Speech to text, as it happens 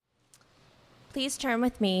Please turn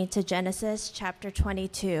with me to Genesis chapter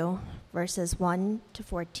 22, verses 1 to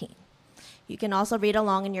 14. You can also read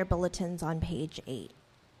along in your bulletins on page 8.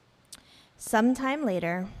 Sometime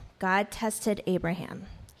later, God tested Abraham.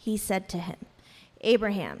 He said to him,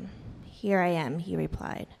 "Abraham." "Here I am," he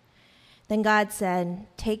replied. Then God said,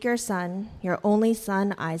 "Take your son, your only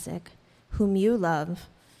son Isaac, whom you love,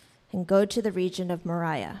 and go to the region of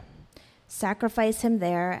Moriah. Sacrifice him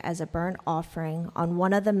there as a burnt offering on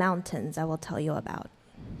one of the mountains I will tell you about."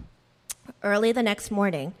 Early the next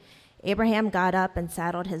morning, Abraham got up and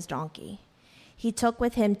saddled his donkey. He took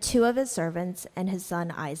with him 2 of his servants and his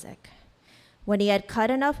son Isaac. When he had cut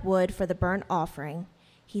enough wood for the burnt offering,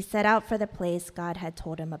 he set out for the place God had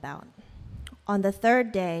told him about. On the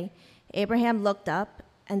 3rd day, Abraham looked up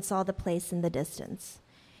and saw the place in the distance.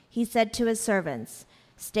 He said to his servants,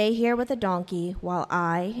 "Stay here with the donkey while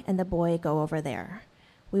I and the boy go over there.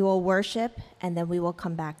 We will worship, and then we will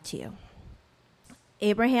come back to you."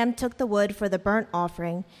 Abraham took the wood for the burnt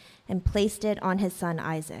offering and placed it on his son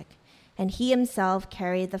Isaac, and he himself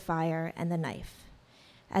carried the fire and the knife.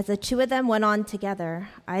 As the 2 of them went on together,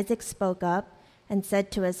 Isaac spoke up and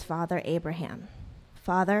said to his father Abraham,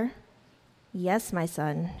 "Father?" "Yes, my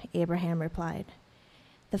son," Abraham replied.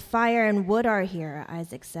 "The fire and wood are here,"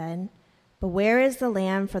 Isaac said, "but where is the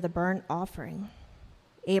lamb for the burnt offering?"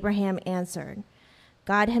 Abraham answered,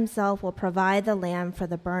 "God himself will provide the lamb for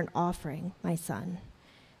the burnt offering, my son."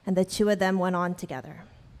 And the 2 of them went on together.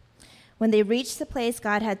 When they reached the place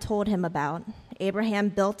God had told him about, Abraham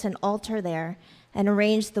built an altar there and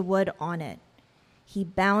arranged the wood on it. He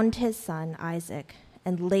bound his son Isaac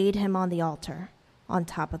and laid him on the altar on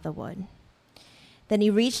top of the wood. Then he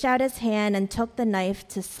reached out his hand and took the knife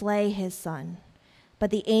to slay his son. But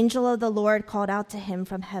the angel of the Lord called out to him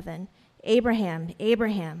from heaven, "Abraham,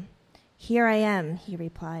 Abraham." "Here I am," he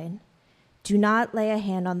replied. "Do not lay a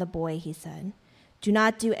hand on the boy," he said. "Do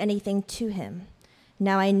not do anything to him.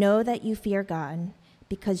 Now I know that you fear God,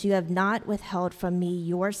 because you have not withheld from me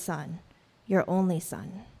your son, your only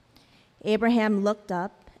son." Abraham looked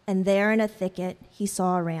up, and there in a thicket he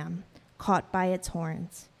saw a ram, caught by its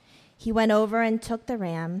horns. He went over and took the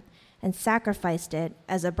ram and sacrificed it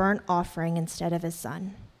as a burnt offering instead of his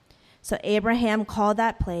son. So Abraham called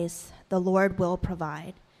that place, "The Lord will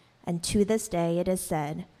provide." And to this day it is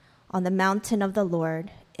said, "On the mountain of the Lord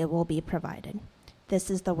it will be provided." This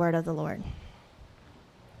is the word of the Lord.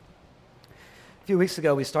 A few weeks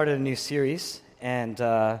ago, we started a new series, and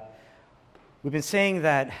we've been saying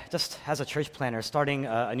that just as a church planner, starting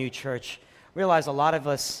a new church, realize a lot of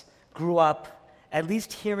us grew up at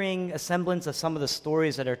least hearing a semblance of some of the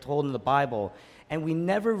stories that are told in the Bible, and we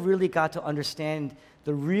never really got to understand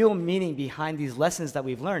the real meaning behind these lessons that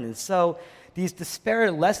we've learned. And so these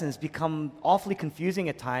disparate lessons become awfully confusing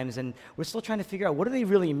at times, and we're still trying to figure out, what do they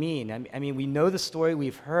really mean? I mean, we know the story,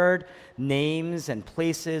 we've heard names and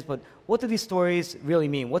places, but what do these stories really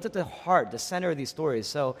mean? What's at the heart, the center of these stories?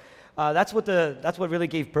 So that's what really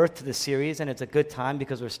gave birth to this series, and it's a good time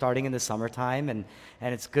because we're starting in the summertime, and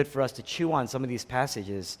it's good for us to chew on some of these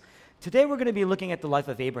passages. Today we're going to be looking at the life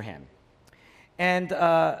of Abraham. And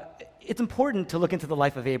it's important to look into the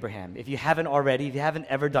life of Abraham. If you haven't already, if you haven't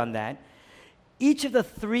ever done that, each of the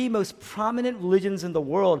 3 most prominent religions in the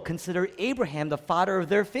world consider Abraham the father of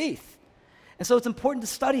their faith. And so it's important to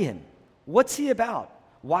study him. What's he about?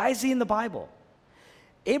 Why is he in the Bible?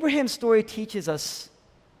 Abraham's story teaches us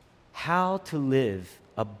how to live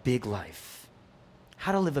a big life.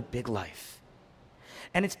 How to live a big life.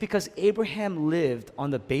 And it's because Abraham lived on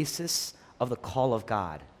the basis of the call of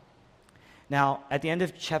God. Now, at the end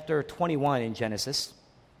of chapter 21 in Genesis,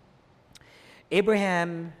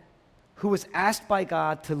 Abraham, who was asked by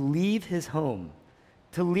God to leave his home,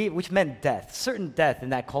 which meant death, certain death in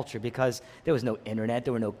that culture, because there was no internet,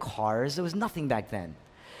 there were no cars, there was nothing back then.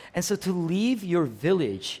 And so to leave your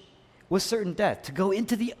village was certain death. To go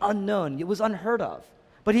into the unknown, it was unheard of.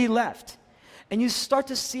 But he left. And you start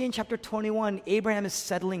to see in chapter 21, Abraham is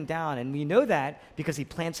settling down, and we know that because he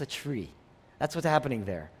plants a tree. That's what's happening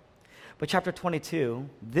there. But chapter 22,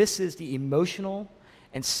 this is the emotional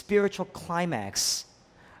and spiritual climax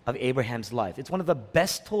of Abraham's life. It's one of the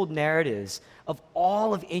best told narratives of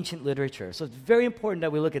all of ancient literature. So it's very important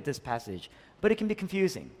that we look at this passage, but it can be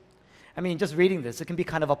confusing. I mean, just reading this, it can be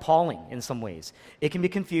kind of appalling in some ways. It can be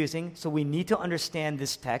confusing, so we need to understand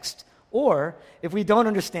this text, or if we don't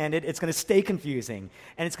understand it, it's going to stay confusing,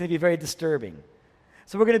 and it's going to be very disturbing.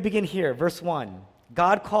 So we're going to begin here, verse 1.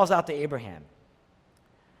 God calls out to Abraham.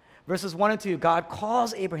 Verses 1 and 2, God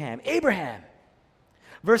calls Abraham, "Abraham."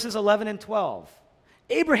 Verses 11 and 12,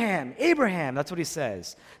 "Abraham, Abraham," that's what he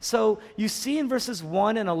says. So you see in verses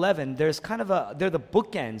 1 and 11, they're the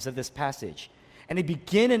bookends of this passage. and they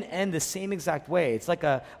begin and end the same exact way. It's like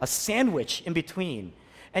a sandwich in between.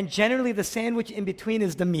 And generally, the sandwich in between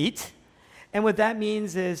is the meat. And what that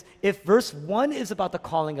means is if verse 1 is about the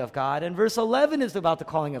calling of God and verse 11 is about the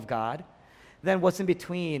calling of God, then what's in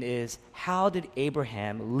between is how did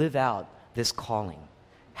Abraham live out this calling?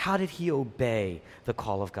 How did he obey the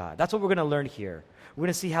call of God? That's what we're going to learn here. We're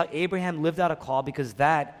going to see how Abraham lived out a call, because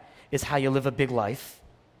that is how you live a big life.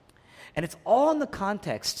 And it's all in the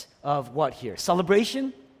context of what here?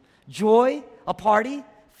 Celebration, joy, a party,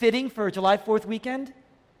 fitting for July 4th weekend.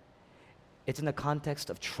 It's in the context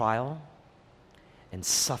of trial and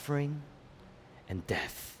suffering and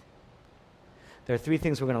death. There are three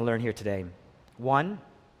things we're going to learn here today. One,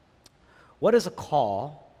 what is a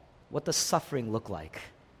call? What does suffering look like?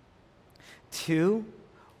 Two,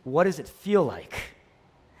 what does it feel like?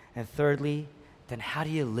 And thirdly, then how do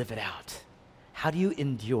you live it out? How do you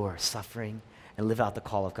endure suffering and live out the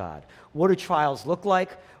call of God? What do trials look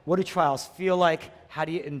like? What do trials feel like? How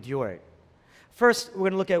do you endure it? First, we're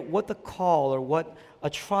going to look at what the call or what a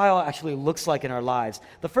trial actually looks like in our lives.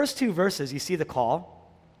 The first two verses, you see the call.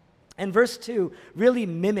 And verse 2 really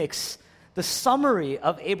mimics the summary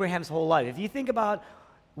of Abraham's whole life. If you think about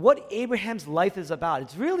what Abraham's life is about,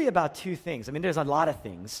 it's really about two things. I mean, there's a lot of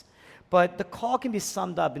things. But the call can be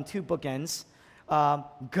summed up in two bookends.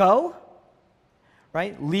 Go,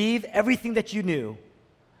 right? Leave everything that you knew.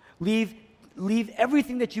 Leave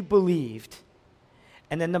everything that you believed.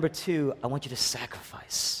 And then number two, I want you to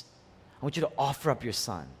sacrifice. I want you to offer up your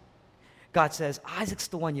son. God says, Isaac's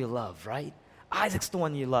the one you love, right? Isaac's the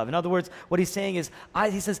one you love. In other words, what he's saying is,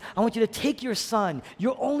 he says, I want you to take your son,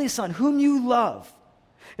 your only son, whom you love.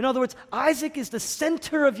 In other words, Isaac is the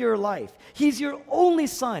center of your life. He's your only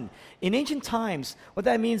son. In ancient times, what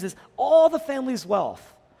that means is all the family's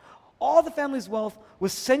wealth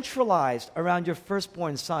was centralized around your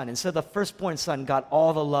firstborn son. And so the firstborn son got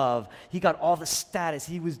all the love. He got all the status.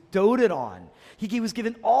 He was doted on. He was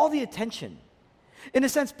given all the attention. In a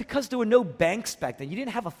sense, because there were no banks back then. You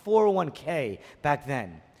didn't have a 401k back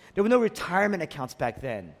then. There were no retirement accounts back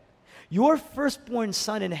then. Your firstborn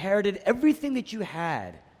son inherited everything that you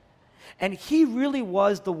had. And he really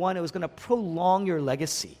was the one who was going to prolong your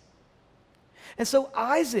legacy. And so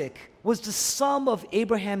Isaac was the sum of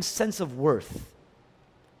Abraham's sense of worth.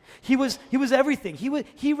 He was everything.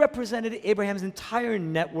 He represented Abraham's entire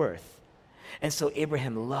net worth. And so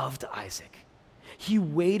Abraham loved Isaac. He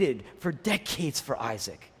waited for decades for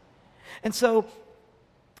Isaac. And so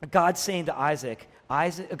God's saying to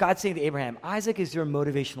Abraham, Isaac is your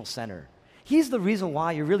motivational center. He's the reason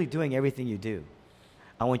why you're really doing everything you do.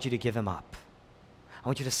 I want you to give him up. I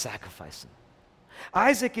want you to sacrifice him.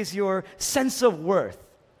 Isaac is your sense of worth.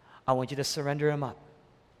 I want you to surrender him up.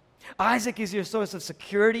 Isaac is your source of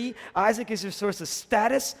security. Isaac is your source of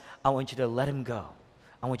status. I want you to let him go.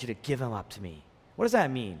 I want you to give him up to me. What does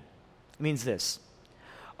that mean? It means this.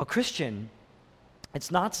 A Christian,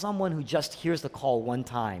 it's not someone who just hears the call one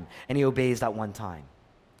time and he obeys that one time.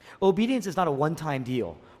 Obedience is not a one-time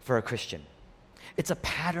deal for a Christian. It's a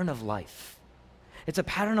pattern of life. It's a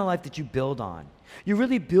pattern of life that you build on. You're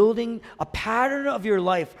really building a pattern of your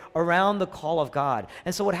life around the call of God.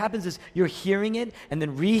 And so what happens is you're hearing it and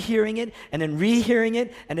then rehearing it and then rehearing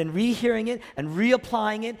it and then rehearing it and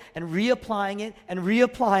reapplying it and reapplying it and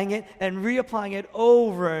reapplying it and reapplying it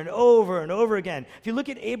over and over and over again. If you look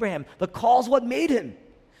at Abraham, the call's what made him.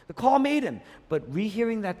 The call made him. But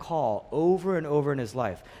rehearing that call over and over in his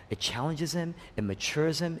life, it challenges him, it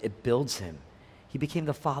matures him, it builds him. He became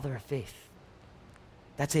the father of faith.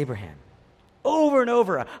 That's Abraham. Over and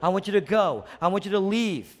over, I want you to go. I want you to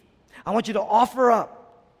leave. I want you to offer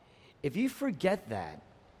up. If you forget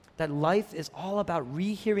that life is all about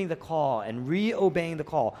rehearing the call and re-obeying the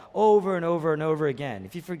call over and over and over again,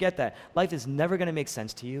 if you forget that, life is never going to make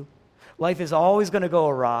sense to you. Life is always going to go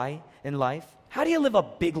awry in life. How do you live a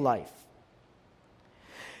big life?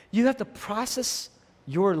 You have to process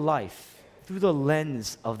your life through the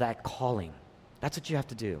lens of that calling. That's what you have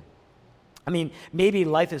to do. I mean, maybe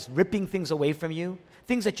life is ripping things away from you,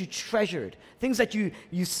 things that you treasured, things that you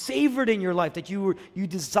savored in your life, that you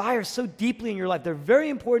desire so deeply in your life. They're very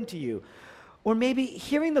important to you. Or maybe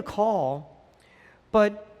hearing the call,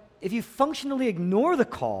 but if you functionally ignore the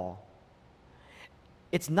call,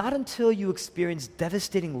 it's not until you experience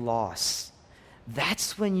devastating loss,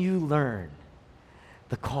 that's when you learn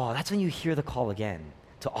the call. That's when you hear the call again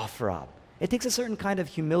to offer up. It takes a certain kind of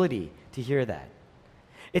humility to hear that.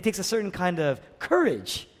 It takes a certain kind of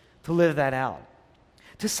courage to live that out.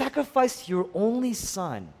 To sacrifice your only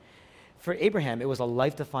son. For Abraham, it was a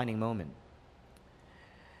life-defining moment.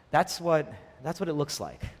 That's what it looks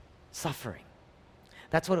like. Suffering.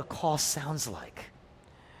 That's what a call sounds like.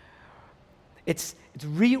 It's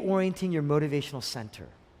reorienting your motivational center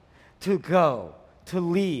to go, to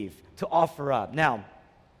leave, to offer up. Now,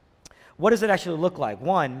 what does it actually look like?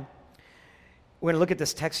 One, we're going to look at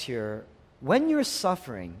this text here. When you're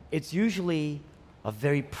suffering, it's usually a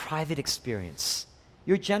very private experience.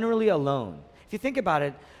 You're generally alone. If you think about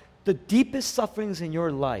it, the deepest sufferings in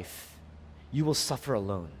your life, you will suffer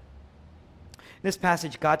alone. In this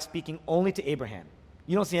passage, God's speaking only to Abraham.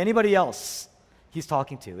 You don't see anybody else he's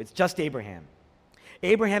talking to. It's just Abraham.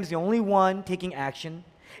 Abraham's the only one taking action.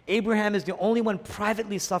 Abraham is the only one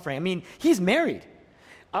privately suffering. I mean, he's married.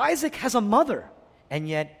 Isaac has a mother, and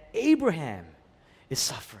yet Abraham is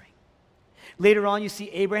suffering. Later on, you see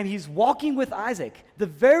Abraham, he's walking with Isaac, the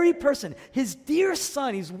very person, his dear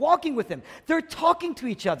son, he's walking with him. They're talking to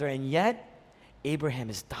each other, and yet Abraham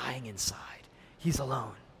is dying inside. He's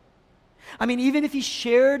alone. I mean, even if he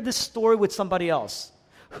shared this story with somebody else,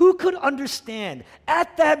 who could understand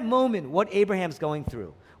at that moment what Abraham's going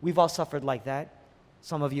through? We've all suffered like that.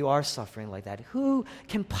 Some of you are suffering like that. Who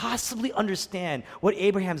can possibly understand what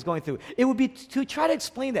Abraham's going through? It would be to try to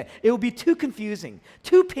explain that. It would be too confusing,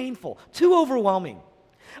 too painful, too overwhelming.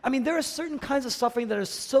 I mean, there are certain kinds of suffering that are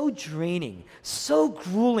so draining, so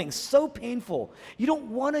grueling, so painful. You don't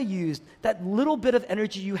want to use that little bit of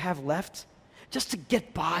energy you have left just to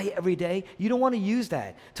get by every day. You don't want to use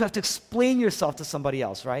that to have to explain yourself to somebody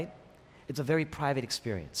else, right? It's a very private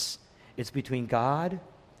experience. It's between God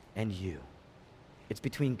and you. It's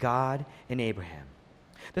between God and Abraham.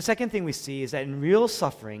 The second thing we see is that in real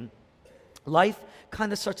suffering, life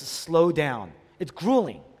kind of starts to slow down. It's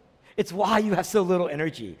grueling. It's why you have so little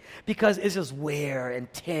energy, because it's just wear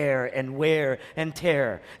and tear and wear and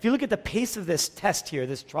tear. If you look at the pace of this test here,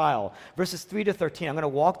 this trial, verses 3 to 13, I'm going to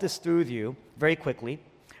walk this through with you very quickly.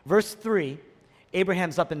 Verse 3,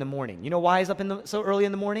 Abraham's up in the morning. You know why he's up so early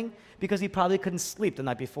in the morning? Because he probably couldn't sleep the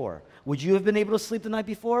night before. Would you have been able to sleep the night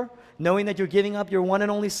before, knowing that you're giving up your one and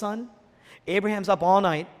only son? Abraham's up all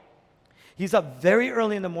night. He's up very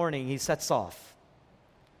early in the morning. He sets off.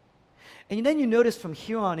 And then you notice from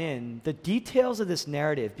here on in, the details of this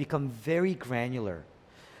narrative become very granular,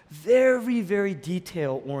 very, very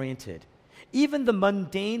detail-oriented. Even the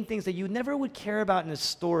mundane things that you never would care about in a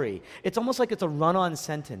story, it's almost like it's a run-on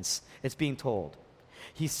sentence it's being told.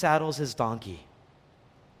 He saddles his donkey.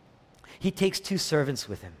 He takes 2 servants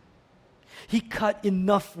with him. He cut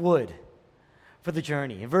enough wood for the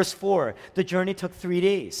journey. In verse 4, the journey took 3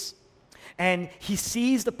 days. And he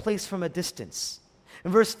sees the place from a distance.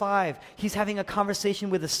 In verse 5, he's having a conversation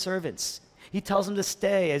with his servants. He tells them to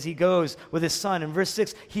stay as he goes with his son. In verse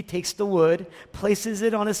 6, he takes the wood, places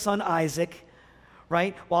it on his son Isaac,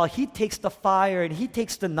 right? While he takes the fire and he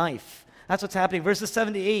takes the knife. That's what's happening. Verses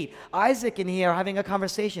 7 to 8, Isaac and he are having a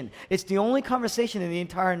conversation. It's the only conversation in the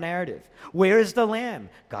entire narrative. Where is the lamb?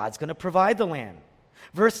 God's going to provide the lamb.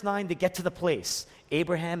 Verse 9, to get to the place,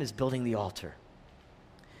 Abraham is building the altar.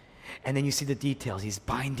 And then you see the details. He's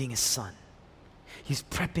binding his son. He's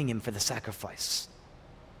prepping him for the sacrifice.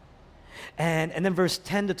 And then verse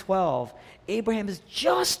 10 to 12, Abraham is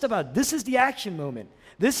just about, this is the action moment.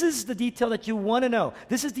 This is the detail that you want to know.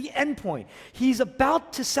 This is the end point. He's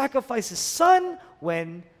about to sacrifice his son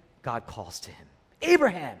when God calls to him.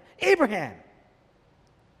 Abraham, Abraham.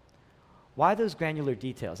 Why those granular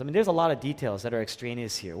details? I mean, there's a lot of details that are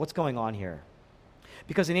extraneous here. What's going on here?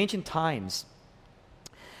 Because in ancient times,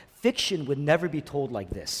 fiction would never be told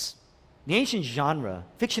like this. In the ancient genre,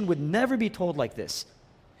 fiction would never be told like this.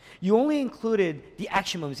 You only included the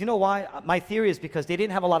action moments. You know why? My theory is because they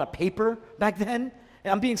didn't have a lot of paper back then.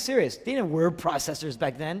 And I'm being serious. They didn't have word processors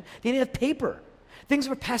back then. They didn't have paper. Things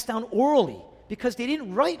were passed down orally because they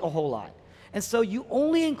didn't write a whole lot. And so you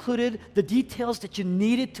only included the details that you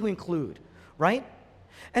needed to include, right?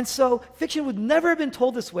 And so fiction would never have been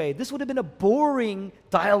told this way. This would have been a boring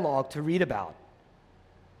dialogue to read about.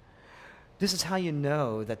 This is how you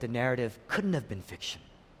know that the narrative couldn't have been fiction.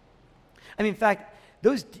 I mean, in fact,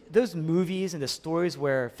 those movies and the stories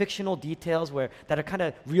where fictional details that are kind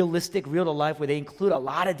of realistic, real to life, where they include a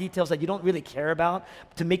lot of details that you don't really care about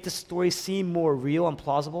to make the story seem more real and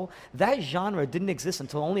plausible, that genre didn't exist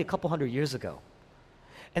until only a couple hundred years ago.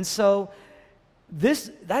 And so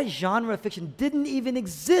that genre of fiction didn't even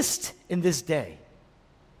exist in this day.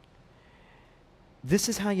 This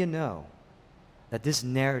is how you know that this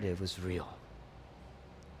narrative was real.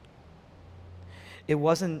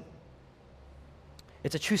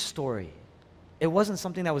 It's a true story. It wasn't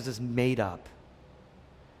something that was just made up.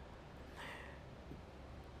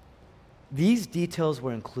 These details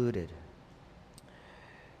were included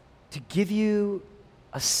to give you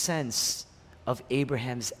a sense of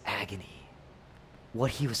Abraham's agony.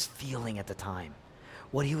 what he was feeling at the time,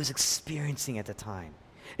 what he was experiencing at the time.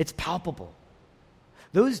 It's palpable.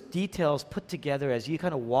 Those details put together as you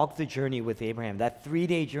kind of walk the journey with Abraham, that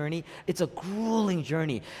 3-day journey, it's a grueling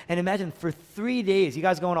journey. And imagine for 3 days, you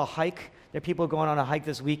guys go on a hike. There are people going on a hike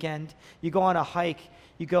this weekend. You go on a hike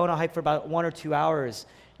for about 1 or 2 hours.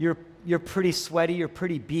 You're pretty sweaty, you're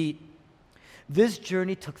pretty beat. This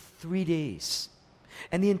journey took 3 days.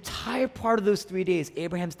 And the entire part of those 3 days,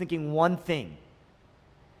 Abraham's thinking one thing.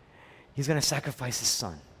 He's going to sacrifice his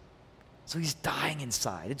son. So he's dying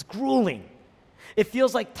inside. It's grueling. It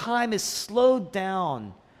feels like time is slowed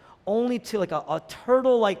down only to like a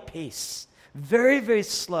turtle-like pace. Very, very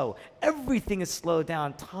slow. Everything is slowed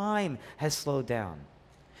down. Time has slowed down.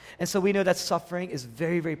 And so we know that suffering is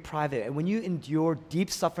very, very private. And when you endure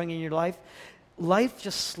deep suffering in your life, life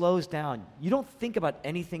just slows down. You don't think about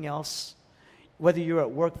anything else. Whether you're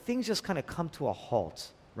at work, things just kind of come to a halt,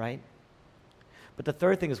 right? But the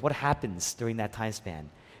third thing is what happens during that time span.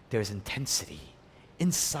 There's intensity.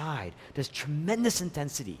 Inside, there's tremendous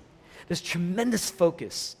intensity. There's tremendous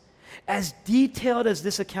focus. As detailed as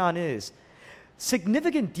this account is,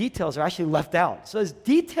 significant details are actually left out. So as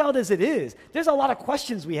detailed as it is, there's a lot of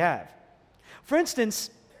questions we have. For instance,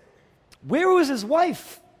 where was his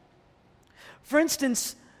wife? For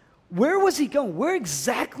instance, where was he going? Where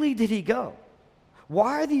exactly did he go?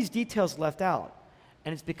 Why are these details left out?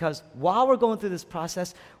 And it's because while we're going through this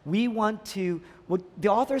process, what the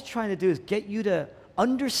author is trying to do is get you to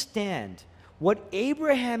understand what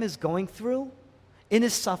Abraham is going through in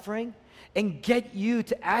his suffering and get you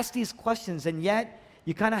to ask these questions, and yet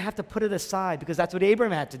you kind of have to put it aside because that's what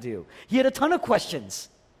Abraham had to do. He had a ton of questions.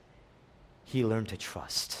 He learned to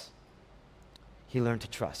trust. He learned to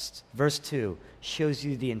trust. Verse 2 shows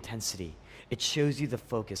you the intensity. It shows you the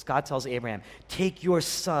focus. God tells Abraham, take your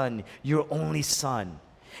son, your only son.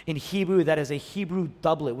 In Hebrew, that is a Hebrew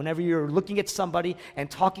doublet. Whenever you're looking at somebody and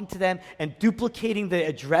talking to them and duplicating the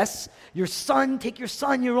address, your son, take your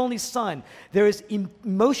son, your only son. There is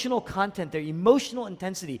emotional content there, emotional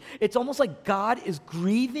intensity. It's almost like God is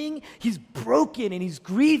grieving. He's broken and he's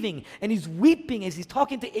grieving and he's weeping as he's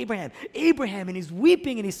talking to Abraham. Abraham, and he's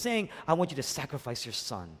weeping and he's saying, I want you to sacrifice your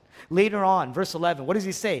son. Later on, verse 11, what does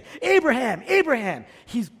he say? Abraham, Abraham.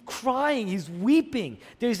 He's crying, he's weeping.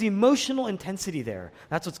 There's emotional intensity there.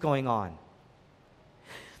 That's what's going on.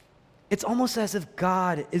 It's almost as if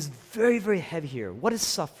God is very, very heavy here. What is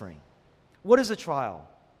suffering? What is a trial?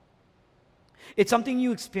 It's something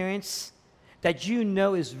you experience that you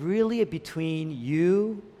know is really between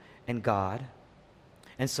you and God.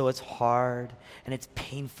 And so it's hard and it's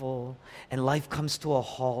painful and life comes to a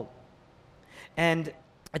halt. And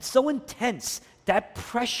it's so intense, that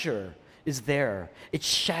pressure is there. It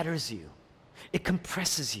shatters you. It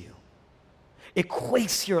compresses you. It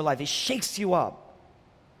quakes your life. It shakes you up.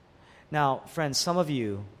 Now, friends, some of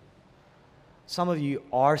you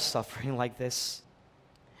are suffering like this.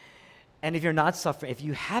 And if you're not suffering, if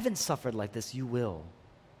you haven't suffered like this, you will.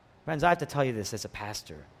 Friends, I have to tell you this as a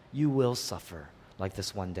pastor. You will suffer like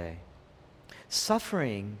this one day.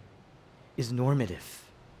 Suffering is normative.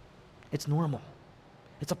 It's normal.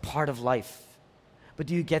 It's a part of life. But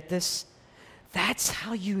do you get this? That's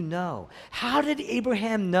how you know. How did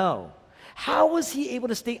Abraham know? How was he able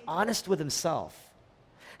to stay honest with himself?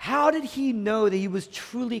 How did he know that he was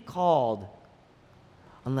truly called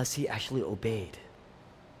unless he actually obeyed?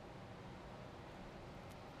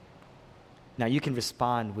 Now, you can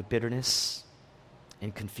respond with bitterness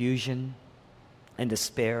and confusion and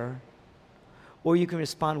despair. Or you can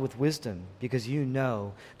respond with wisdom because you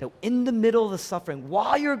know that in the middle of the suffering,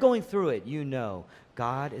 while you're going through it, you know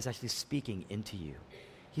God is actually speaking into you.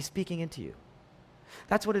 He's speaking into you.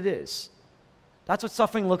 That's what it is. That's what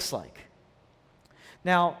suffering looks like.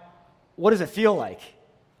 Now, what does it feel like?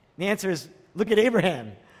 The answer is, look at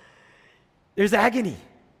Abraham. There's agony.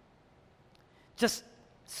 Just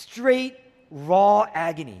straight, raw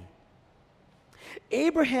agony.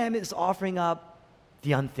 Abraham is offering up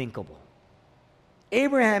the unthinkable.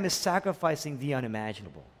 Abraham is sacrificing the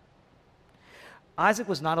unimaginable. Isaac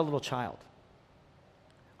was not a little child.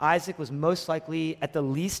 Isaac was most likely, at the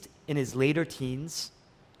least, in his later teens.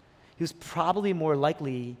 He was probably more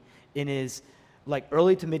likely in his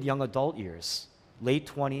early to mid young adult years, late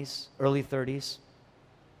 20s, early 30s.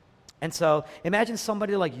 And so imagine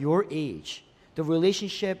somebody like your age, the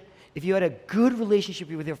relationship, if you had a good relationship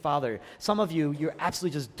with your father, some of you, you're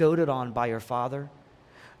absolutely just doted on by your father.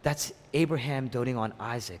 That's Abraham doting on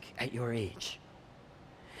Isaac at your age.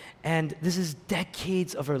 And this is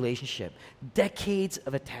decades of relationship, decades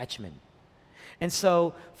of attachment. And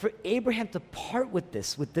so for Abraham to part with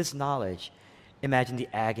this knowledge, imagine the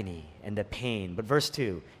agony and the pain. But verse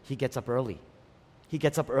 2, he gets up early. He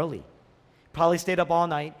gets up early. Probably stayed up all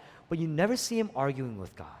night, but you never see him arguing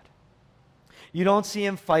with God. You don't see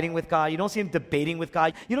him fighting with God. You don't see him debating with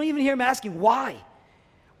God. You don't even hear him asking, why?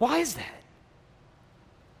 Why is that?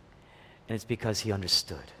 And it's because he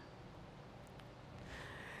understood.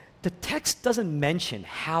 The text doesn't mention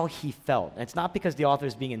how he felt. And it's not because the author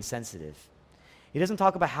is being insensitive. He doesn't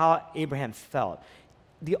talk about how Abraham felt.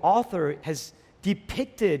 The author has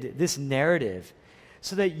depicted this narrative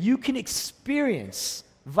so that you can experience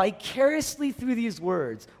vicariously through these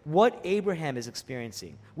words what Abraham is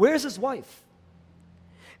experiencing. Where's his wife?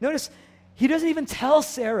 Notice, he doesn't even tell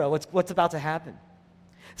Sarah what's about to happen.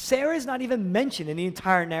 Sarah is not even mentioned in the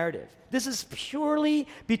entire narrative. This is purely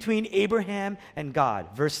between Abraham and God.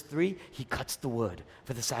 Verse 3, he cuts the wood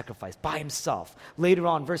for the sacrifice by himself. Later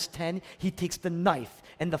on, verse 10, he takes the knife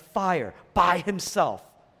and the fire by himself.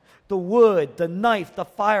 The wood, the knife, the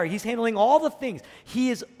fire, he's handling all the things. He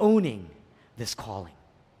is owning this calling.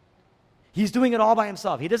 He's doing it all by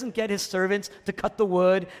himself. He doesn't get his servants to cut the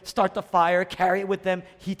wood, start the fire, carry it with them.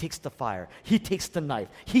 He takes the fire. He takes the knife.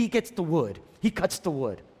 He gets the wood. He cuts the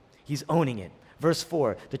wood. He's owning it. Verse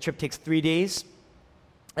 4, the trip takes 3 days.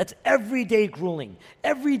 That's everyday grueling,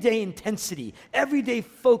 everyday intensity, everyday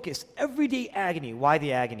focus, everyday agony. Why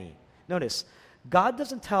the agony? Notice, God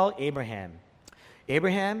doesn't tell Abraham,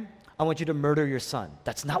 I want you to murder your son.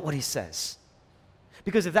 That's not what he says.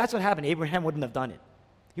 Because if that's what happened, Abraham wouldn't have done it.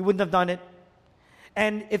 He wouldn't have done it.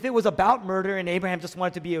 And if it was about murder and Abraham just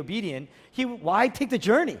wanted to be obedient, why take the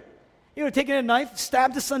journey? He would have taken a knife,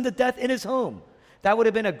 stabbed his son to death in his home. That would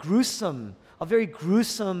have been a very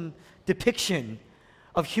gruesome depiction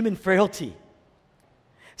of human frailty.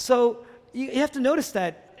 So you have to notice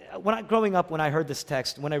that growing up, when I heard this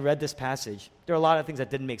text, when I read this passage, there are a lot of things that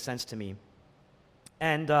didn't make sense to me.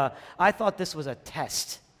 And I thought this was a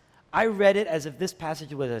test. I read it as if this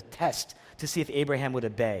passage was a test to see if Abraham would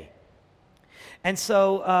obey. And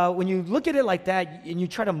so when you look at it like that and you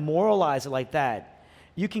try to moralize it like that,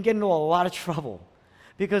 you can get into a lot of trouble.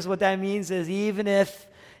 Because what that means is even if,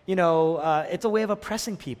 it's a way of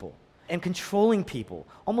oppressing people and controlling people,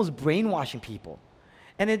 almost brainwashing people.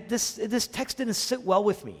 And this text didn't sit well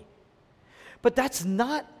with me. But that's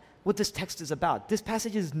not what this text is about. This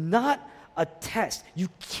passage is not a test. You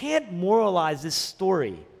can't moralize this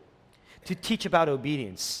story to teach about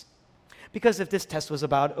obedience. Because if this test was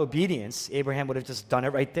about obedience, Abraham would have just done it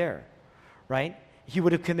right there, right? He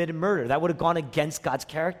would have committed murder. That would have gone against God's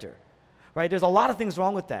character, right? There's a lot of things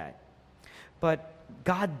wrong with that. But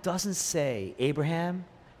God doesn't say, Abraham,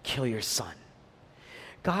 kill your son.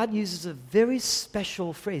 God uses a very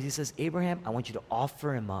special phrase. He says, Abraham, I want you to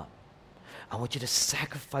offer him up. I want you to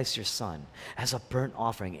sacrifice your son as a burnt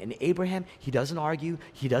offering. And Abraham, he doesn't argue.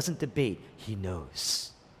 He doesn't debate. He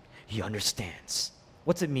knows. He understands.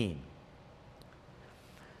 What's it mean?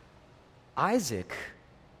 Isaac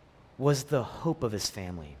was the hope of his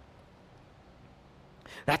family.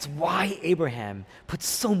 That's why Abraham put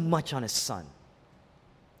so much on his son.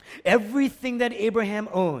 Everything that Abraham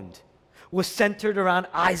owned was centered around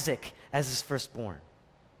Isaac as his firstborn.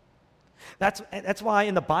 That's why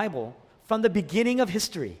in the Bible, from the beginning of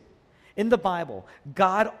history, in the Bible,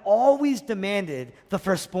 God always demanded the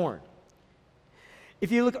firstborn.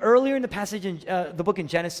 If you look earlier in the passage in the book in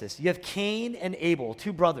Genesis, you have Cain and Abel,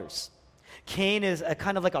 two brothers. Cain is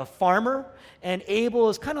kind of like a farmer, and Abel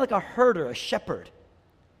is kind of like a herder, a shepherd.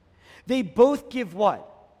 They both give what?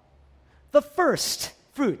 The first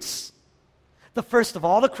fruits. The first of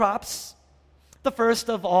all the crops, the first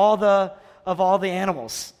of all the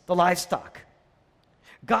animals, the livestock.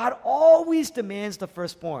 God always demands the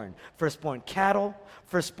firstborn. Firstborn cattle,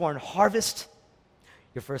 firstborn harvest.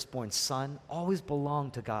 Your firstborn son always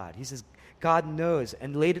belong to God. He says, God knows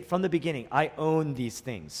and laid it from the beginning, I own these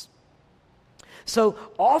things. So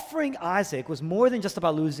offering Isaac was more than just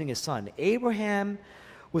about losing his son. Abraham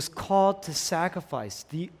was called to sacrifice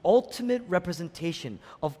the ultimate representation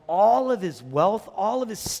of all of his wealth, all of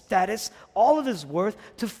his status, all of his worth.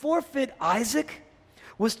 To forfeit Isaac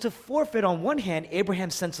was to forfeit, on one hand,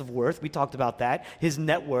 Abraham's sense of worth. We talked about that, his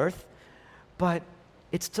net worth. But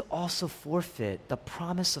it's to also forfeit the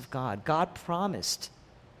promise of God. God promised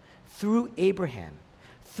through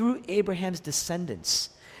Abraham's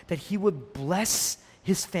descendants, that he would bless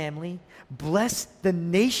his family, bless the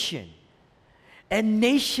nation, and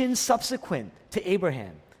nations subsequent to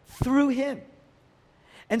Abraham through him.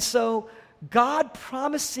 And so God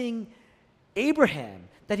promising Abraham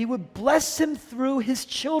that he would bless him through his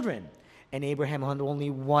children. And Abraham had only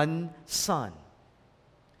one son.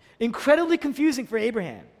 Incredibly confusing for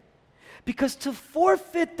Abraham. Because to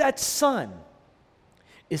forfeit that son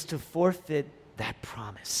is to forfeit that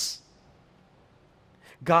promise.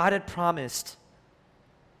 God had promised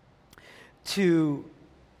to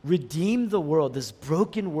redeem the world, this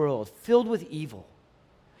broken world filled with evil.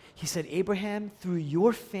 He said, Abraham, through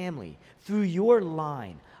your family, through your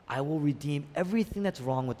line, I will redeem everything that's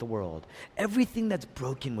wrong with the world, everything that's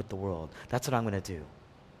broken with the world. That's what I'm going to do.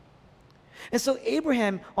 And so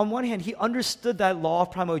Abraham, on one hand, he understood that law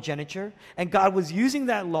of primogeniture, and God was using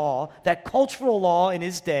that law, that cultural law in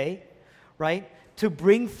his day, right, to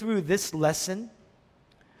bring through this lesson.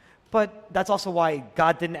 But that's also why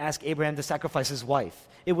God didn't ask Abraham to sacrifice his wife.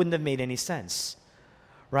 It wouldn't have made any sense,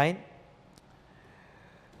 right?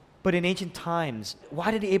 But in ancient times,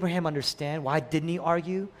 why did Abraham understand? Why didn't he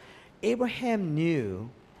argue? Abraham knew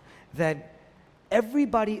that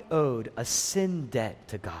everybody owed a sin debt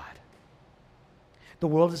to God. The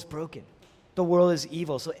world is broken. The world is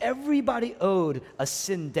evil. So everybody owed a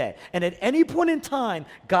sin debt. And at any point in time,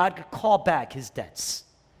 God could call back his debts.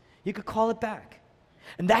 He could call it back.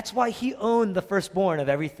 And that's why he owned the firstborn of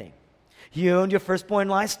everything. He owned your firstborn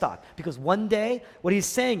livestock. Because one day, what he's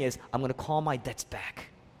saying is, I'm going to call my debts back.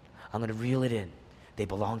 I'm going to reel it in. They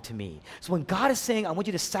belong to me. So when God is saying, I want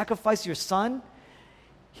you to sacrifice your son,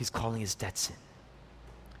 he's calling his debts in.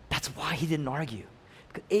 That's why he didn't argue.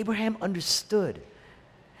 Because Abraham understood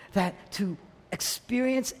that to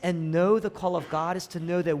experience and know the call of God is to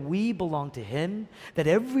know that we belong to him, that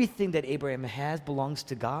everything that Abraham has belongs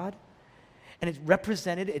to God. And it's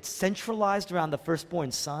represented, it's centralized around the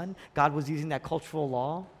firstborn son. God was using that cultural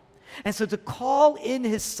law. And so to call in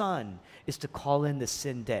his son is to call in the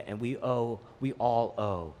sin debt, and we all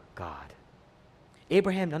owe God.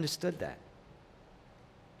 Abraham understood that.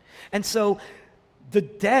 And so the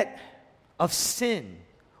debt of sin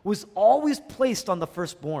was always placed on the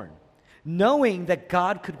firstborn, knowing that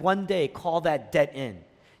God could one day call that debt in.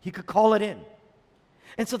 He could call it in.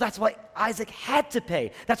 And so that's why Isaac had to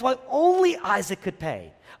pay. That's why only Isaac could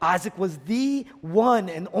pay. Isaac was the one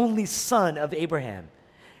and only son of Abraham.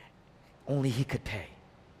 Only he could pay.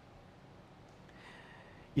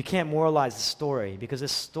 You can't moralize the story because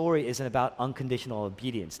this story isn't about unconditional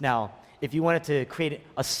obedience. Now, if you wanted to create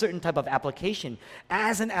a certain type of application,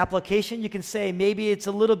 as an application, you can say maybe it's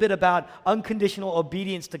a little bit about unconditional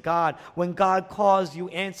obedience to God. When God calls, you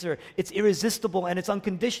answer. It's irresistible and it's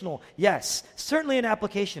unconditional. Yes, certainly an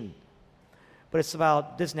application. But it's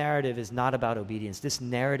about, this narrative is not about obedience. This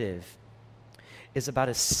narrative is about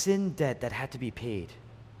a sin debt that had to be paid.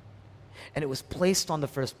 And it was placed on the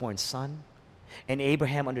firstborn son. And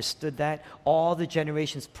Abraham understood that. All the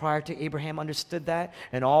generations prior to Abraham understood that.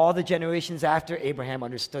 And all the generations after Abraham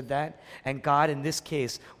understood that. And God, in this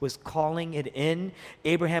case, was calling it in.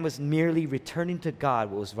 Abraham was merely returning to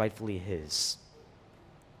God what was rightfully his.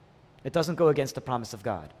 It doesn't go against the promise of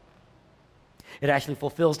God. It actually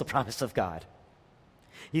fulfills the promise of God.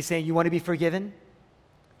 He's saying, you want to be forgiven?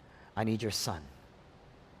 I need your son,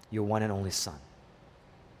 your one and only son.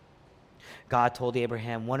 God told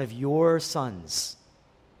Abraham, one of your sons,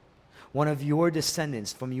 one of your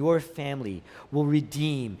descendants from your family will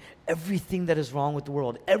redeem everything that is wrong with the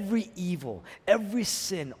world, every evil, every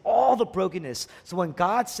sin, all the brokenness. So when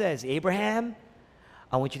God says, Abraham,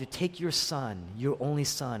 I want you to take your son, your only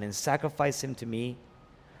son, and sacrifice him to me,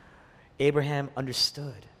 Abraham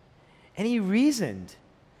understood. And he reasoned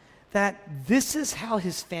that this is how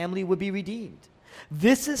his family would be redeemed.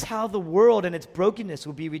 This is how the world and its brokenness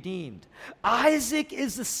will be redeemed. Isaac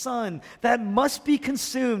is the son that must be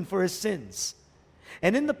consumed for his sins.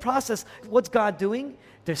 And in the process, what's God doing?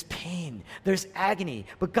 There's pain, there's agony,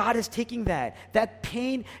 but God is taking that. That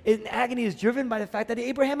pain and agony is driven by the fact that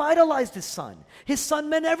Abraham idolized his son. His son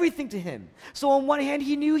meant everything to him. So on one hand,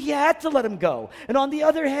 he knew he had to let him go. And on the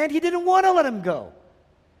other hand, he didn't want to let him go.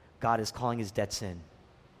 God is calling his debts in.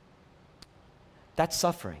 That's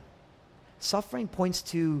suffering. Suffering points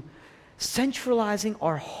to centralizing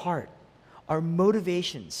our heart, our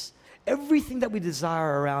motivations, everything that we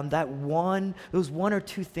desire around those one or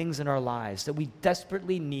two things in our lives that we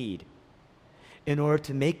desperately need in order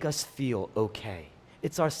to make us feel okay.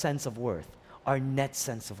 It's our sense of worth, our net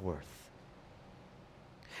sense of worth.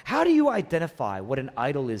 How do you identify what an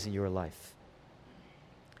idol is in your life?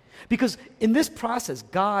 Because in this process,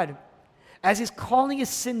 God, as he's calling his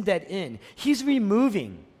sin debt in, he's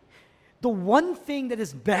removing the one thing that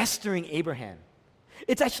is mastering Abraham.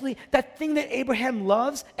 It's actually that thing that Abraham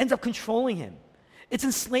loves ends up controlling him. It's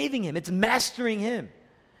enslaving him. It's mastering him.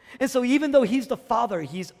 And so even though he's the father,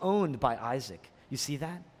 he's owned by Isaac. You see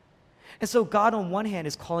that? And so God on one hand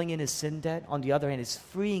is calling in his sin debt. On the other hand is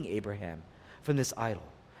freeing Abraham from this idol.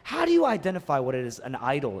 How do you identify what is an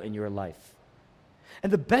idol in your life?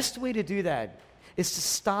 And the best way to do that is to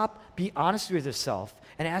stop, be honest with yourself,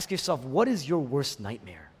 and ask yourself, what is your worst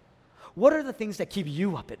nightmare? What are the things that keep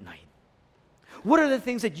you up at night? What are the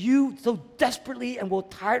things that you so desperately and will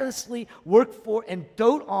tirelessly work for and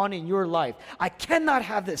dote on in your life? I cannot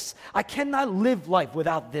have this. I cannot live life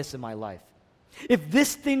without this in my life. If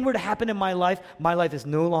this thing were to happen in my life is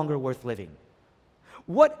no longer worth living.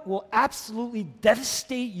 What will absolutely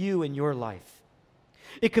devastate you in your life?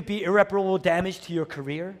 It could be irreparable damage to your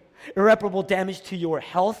career, irreparable damage to your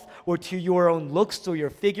health or to your own looks or your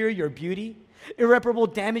figure, your beauty, irreparable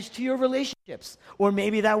damage to your relationships, or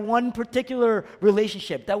maybe that one particular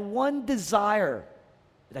relationship, that one desire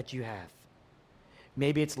that you have.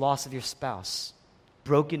 Maybe it's loss of your spouse,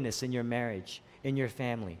 brokenness in your marriage, in your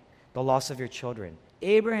family, the loss of your children.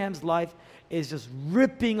 Abraham's life is just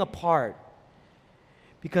ripping apart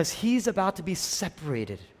because he's about to be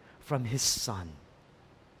separated from his son.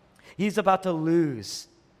 He's about to lose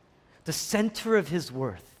the center of his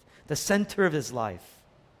worth, the center of his life.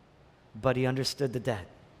 But he understood the debt.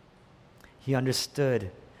 He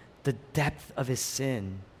understood the depth of his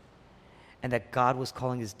sin and that God was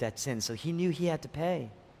calling his debt sin. So he knew he had to pay.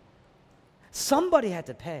 Somebody had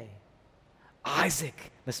to pay.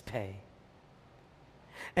 Isaac must pay.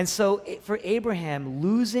 And so for Abraham,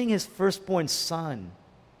 losing his firstborn son,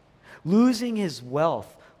 losing his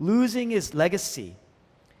wealth, losing his legacy,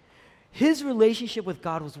 his relationship with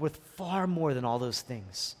God was worth far more than all those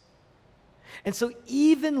things. And so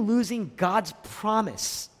even losing God's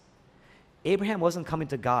promise, Abraham wasn't coming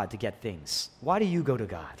to God to get things. Why do you go to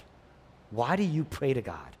God? Why do you pray to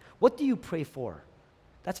God? What do you pray for?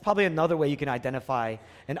 That's probably another way you can identify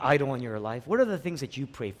an idol in your life. What are the things that you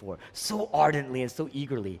pray for so ardently and so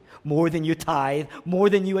eagerly? More than you tithe, more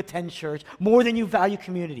than you attend church, more than you value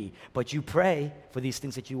community. But you pray for these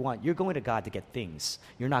things that you want. You're going to God to get things.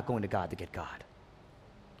 You're not going to God to get God.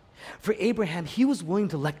 For Abraham, he was willing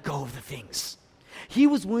to let go of the things. He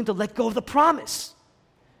was willing to let go of the promise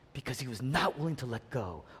because he was not willing to let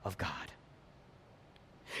go of God.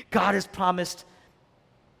 God has promised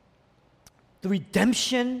the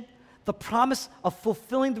redemption, the promise of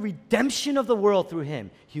fulfilling the redemption of the world through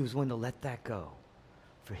him. He was willing to let that go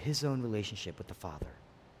for his own relationship with the Father.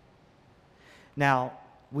 Now,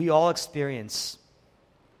 we all experience,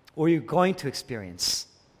 or you're going to experience,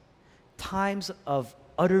 times of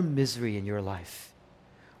utter misery in your life.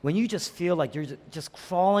 When you just feel like you're just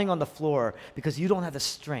crawling on the floor because you don't have the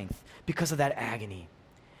strength because of that agony.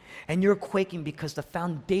 And you're quaking because the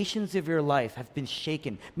foundations of your life have been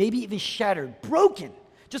shaken, maybe even shattered, broken,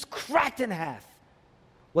 just cracked in half.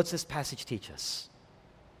 What's this passage teach us?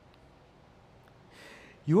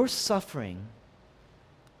 Your suffering,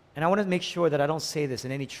 and I want to make sure that I don't say this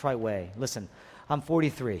in any trite way. Listen, I'm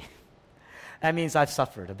 43. That means I've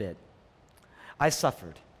suffered a bit. I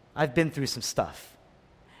suffered. I've been through some stuff.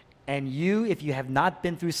 And you, if you have not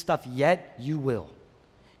been through stuff yet, you will.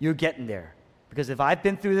 You're getting there. Because if I've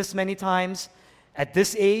been through this many times, at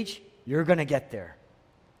this age, you're going to get there.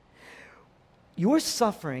 Your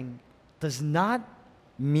suffering does not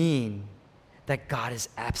mean that God is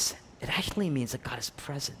absent. It actually means that God is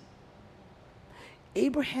present.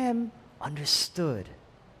 Abraham understood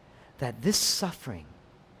that this suffering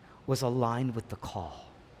was aligned with the call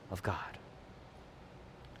of God.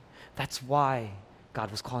 That's why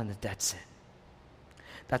God was calling the debt sin.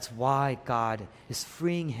 That's why God is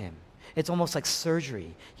freeing him. It's almost like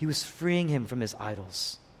surgery. He was freeing him from his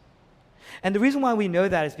idols. And the reason why we know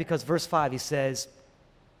that is because verse 5,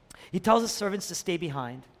 he tells his servants to stay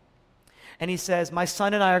behind. And he says, my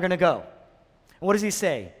son and I are going to go. And what does he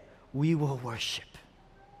say? We will worship.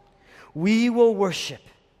 We will worship.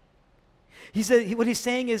 He said, what he's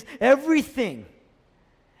saying is everything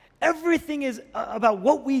is about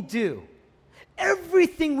what we do.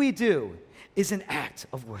 Everything we do is an act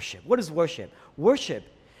of worship. What is worship? Worship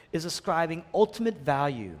is ascribing ultimate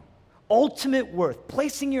value, ultimate worth,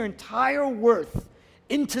 placing your entire worth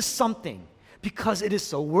into something because it is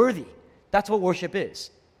so worthy. That's what worship is.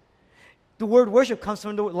 The word worship comes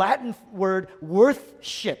from the Latin word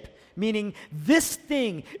worthship, meaning this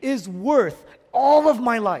thing is worth all of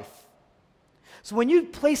my life. So when you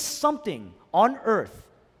place something on earth,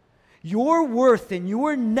 your worth and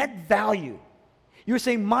your net value, you're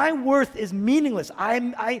saying, my worth is meaningless.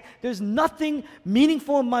 There's nothing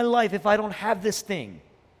meaningful in my life if I don't have this thing.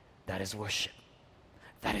 That is worship.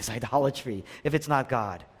 That is idolatry if it's not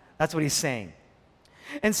God. That's what he's saying.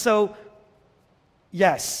 And so,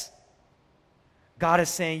 yes, God is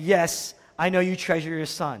saying, yes, I know you treasure your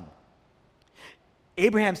son.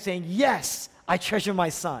 Abraham's saying, yes, I treasure my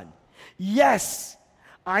son. Yes,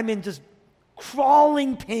 I'm in just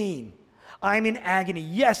crawling pain. I'm in agony.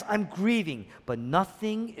 Yes, I'm grieving, but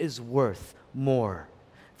nothing is worth more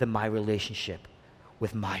than my relationship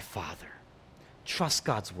with my Father. Trust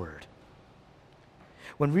God's word.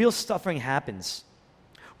 When real suffering happens,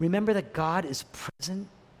 remember that God is present,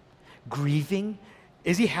 grieving.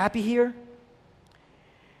 Is he happy here?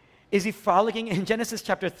 Is he frolicking? In Genesis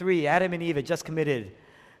chapter 3, Adam and Eve had just committed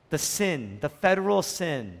the sin, the federal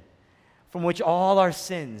sin, from which all our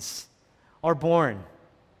sins are born.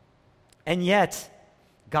 And yet,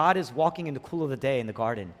 God is walking in the cool of the day in the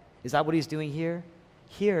garden. Is that what he's doing here?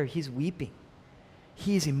 Here, he's weeping.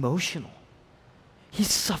 He is emotional.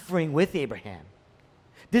 He's suffering with Abraham.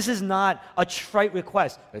 This is not a trite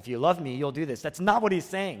request. If you love me, you'll do this. That's not what he's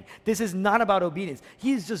saying. This is not about obedience.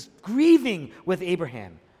 He's just grieving with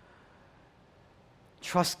Abraham.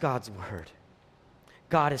 Trust God's word.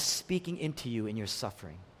 God is speaking into you in your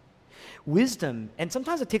suffering. Wisdom, and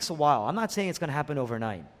sometimes it takes a while. I'm not saying it's going to happen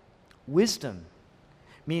overnight. Wisdom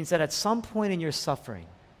means that at some point in your suffering,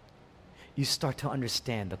 you start to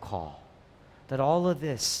understand the call. That all of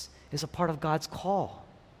this is a part of God's call.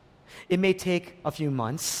 It may take a few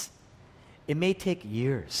months. It may take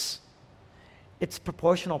years. It's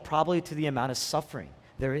proportional probably to the amount of suffering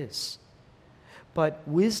there is. But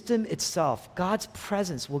wisdom itself, God's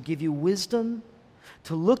presence will give you wisdom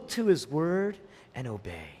to look to his word and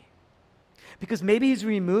obey. Because maybe he's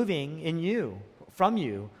removing from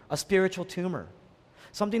you, a spiritual tumor.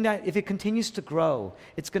 Something that if it continues to grow,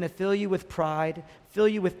 it's going to fill you with pride, fill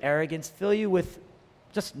you with arrogance, fill you with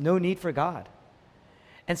just no need for God.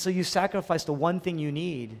 And so you sacrifice the one thing you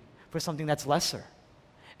need for something that's lesser.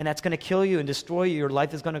 And that's going to kill you and destroy you. Your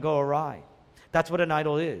life is going to go awry. That's what an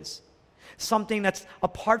idol is. Something that's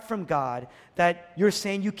apart from God that you're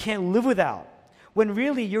saying you can't live without. When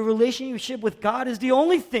really your relationship with God is the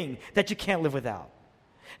only thing that you can't live without.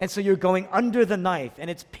 And so you're going under the knife, and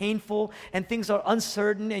it's painful, and things are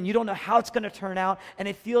uncertain, and you don't know how it's going to turn out, and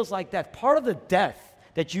it feels like that. Part of the death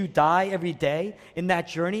that you die every day in that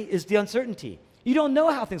journey is the uncertainty. You don't know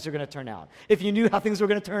how things are going to turn out. If you knew how things were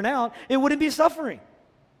going to turn out, it wouldn't be suffering.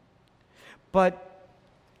 But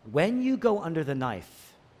when you go under the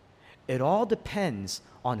knife, it all depends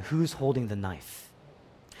on who's holding the knife.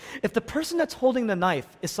 If the person that's holding the knife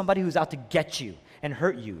is somebody who's out to get you and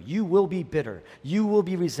hurt you, you will be bitter. You will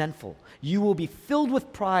be resentful. You will be filled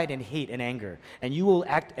with pride and hate and anger. And you will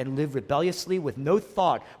act and live rebelliously with no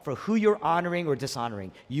thought for who you're honoring or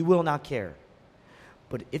dishonoring. You will not care.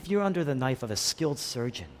 But if you're under the knife of a skilled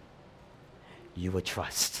surgeon, you will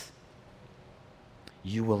trust.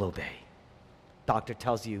 You will obey. Doctor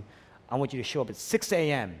tells you, I want you to show up at 6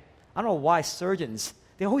 a.m. I don't know why surgeons,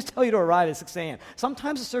 they always tell you to arrive at 6 a.m.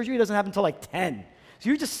 Sometimes the surgery doesn't happen until like 10. So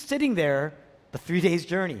you're just sitting there, the 3 days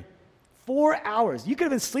journey. 4 hours. You could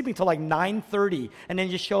have been sleeping till like 9:30 and then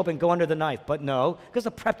just show up and go under the knife. But no, because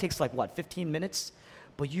the prep takes like 15 minutes?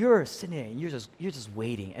 But you're sitting there and you're just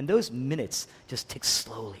waiting. And those minutes just tick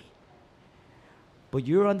slowly. But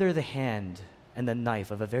you're under the hand and the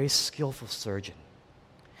knife of a very skillful surgeon.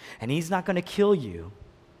 And he's not going to kill you.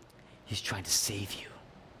 He's trying to save you.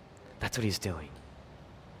 That's what he's doing.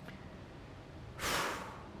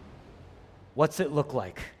 What's it look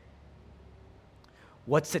like?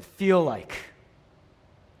 What's it feel like?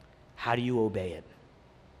 How do you obey it?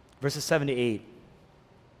 Verses 7 to 8.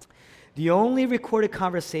 The only recorded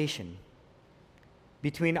conversation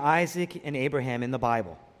between Isaac and Abraham in the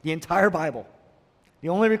Bible, the entire Bible, the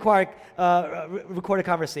only recorded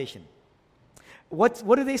conversation. What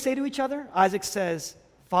do they say to each other? Isaac says,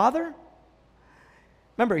 Father?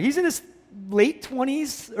 Remember, he's in his late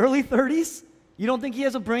 20s, early 30s. You don't think he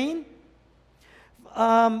has a brain?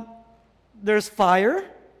 There's fire.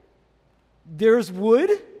 There's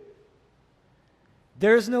wood.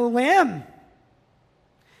 There's no lamb.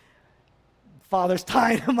 Father's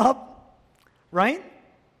tying him up, right?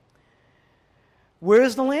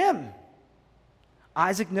 Where's the lamb?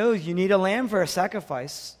 Isaac knows you need a lamb for a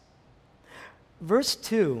sacrifice. Verse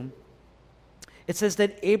 2, it says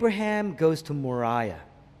that Abraham goes to Moriah.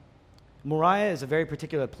 Moriah is a very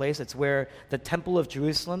particular place. It's where the Temple of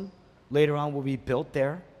Jerusalem later on will be built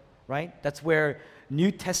there, right? That's where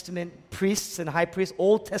New Testament priests and high priests,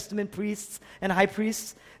 Old Testament priests and high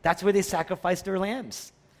priests, that's where they sacrifice their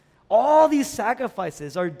lambs. All these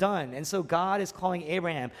sacrifices are done, and so God is calling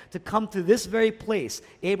Abraham to come to this very place.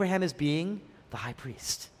 Abraham is being the high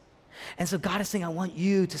priest. And so God is saying, I want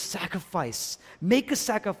you to sacrifice. Make a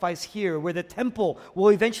sacrifice here where the temple will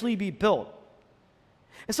eventually be built.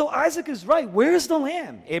 And so Isaac is right. Where's the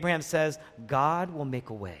lamb? Abraham says, God will make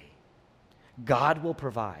a way. God will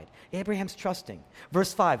provide. Abraham's trusting.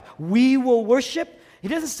 Verse 5, we will worship. He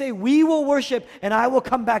doesn't say, we will worship and I will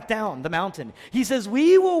come back down the mountain. He says,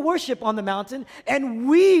 we will worship on the mountain and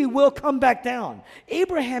we will come back down.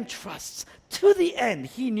 Abraham trusts to the end.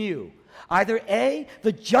 He knew either A,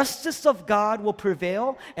 the justice of God will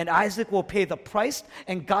prevail and Isaac will pay the price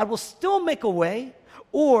and God will still make a way,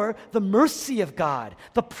 or the mercy of God,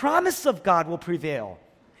 the promise of God will prevail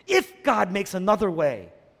if God makes another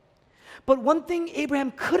way. But one thing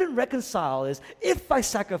Abraham couldn't reconcile is, if I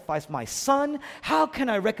sacrifice my son, how can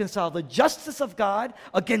I reconcile the justice of God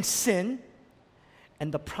against sin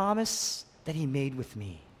and the promise that he made with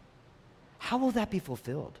me? How will that be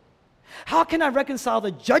fulfilled? How can I reconcile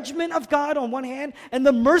the judgment of God on one hand and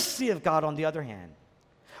the mercy of God on the other hand?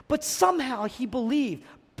 But somehow he believed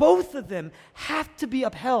both of them have to be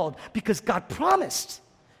upheld because God promised.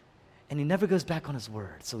 And he never goes back on his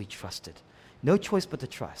word, so he trusted. No choice but to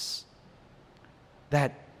trust.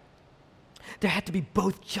 That there had to be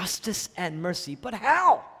both justice and mercy. But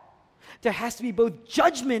how? There has to be both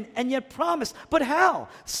judgment and yet promise. But how?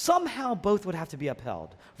 Somehow both would have to be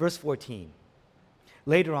upheld. Verse 14.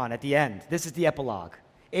 Later on, at the end, this is the epilogue.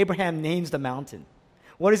 Abraham names the mountain.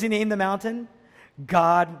 What does he name the mountain?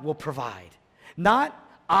 God will provide. Not,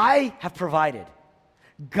 I have provided.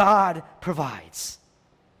 God provides.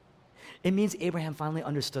 It means Abraham finally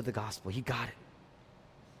understood the gospel. He got it.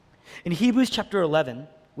 In Hebrews chapter 11,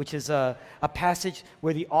 which is a passage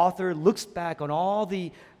where the author looks back on all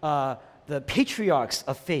the patriarchs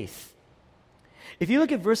of faith. If you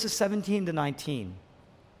look at verses 17 to 19,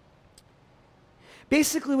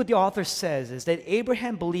 basically what the author says is that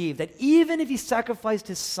Abraham believed that even if he sacrificed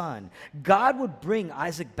his son, God would bring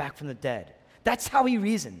Isaac back from the dead. That's how he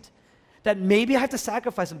reasoned. That maybe I have to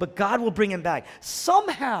sacrifice him, but God will bring him back.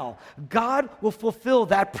 Somehow, God will fulfill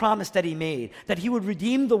that promise that he made, that he would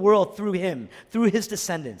redeem the world through him, through his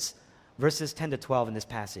descendants. Verses 10 to 12 in this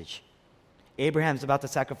passage. Abraham's about to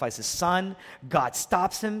sacrifice his son. God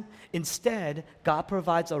stops him. Instead, God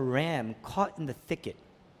provides a ram caught in the thicket,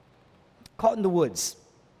 caught in the woods.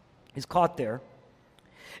 He's caught there.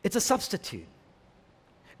 It's a substitute.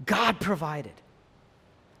 God provided.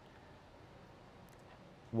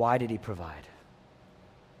 Why did he provide?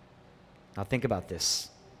 Now think about this.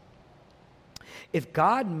 If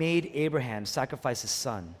God made Abraham sacrifice his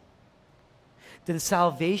son, then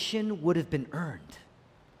salvation would have been earned.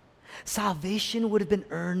 Salvation would have been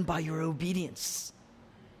earned by your obedience.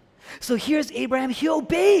 So here's Abraham, he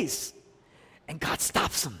obeys, and God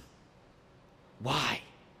stops him. Why?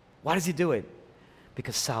 Why does he do it?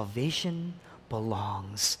 Because salvation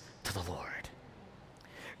belongs to the Lord.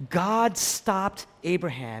 God stopped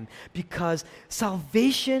Abraham because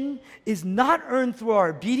salvation is not earned through our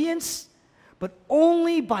obedience, but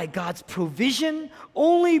only by God's provision,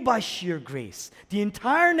 only by sheer grace. This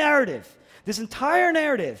entire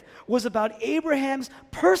narrative was about Abraham's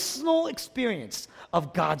personal experience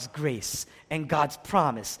of God's grace and God's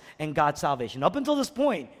promise and God's salvation. Up until this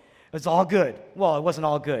point, it was all good. Well, it wasn't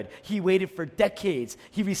all good. He waited for decades.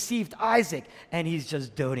 He received Isaac, and he's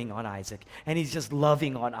just doting on Isaac, and he's just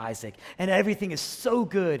loving on Isaac, and everything is so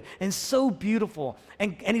good and so beautiful,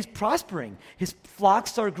 and he's prospering. His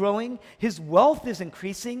flocks are growing. His wealth is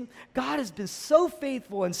increasing. God has been so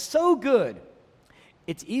faithful and so good.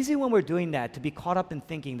 It's easy when we're doing that to be caught up in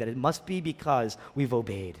thinking that it must be because we've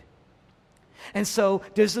obeyed. And so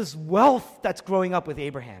there's this wealth that's growing up with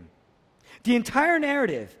Abraham. The entire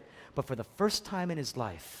narrative. But for the first time in his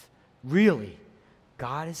life, really,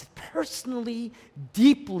 God has personally,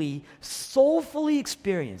 deeply, soulfully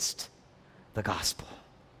experienced the gospel,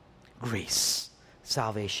 grace,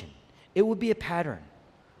 salvation. It would be a pattern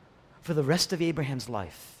for the rest of Abraham's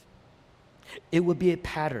life. It would be a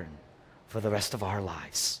pattern for the rest of our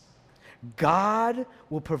lives. God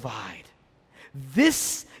will provide.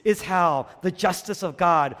 This is how the justice of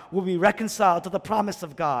God will be reconciled to the promise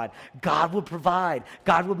of God. God will provide.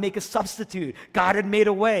 God will make a substitute. God had made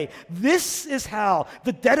a way. This is how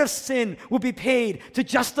the debt of sin will be paid to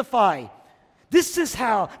justify. This is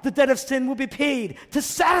how the debt of sin will be paid to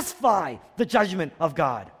satisfy the judgment of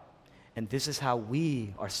God. And this is how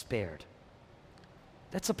we are spared.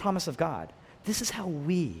 That's a promise of God. This is how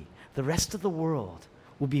we, the rest of the world,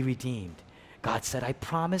 will be redeemed. God said, I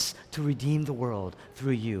promise to redeem the world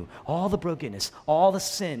through you. All the brokenness, all the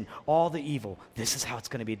sin, all the evil. This is how it's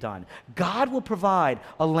going to be done. God will provide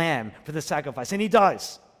a lamb for the sacrifice. And he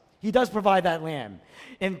does. He does provide that lamb.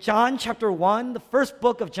 In John chapter 1, the first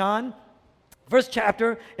book of John, first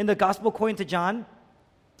chapter in the Gospel according to John,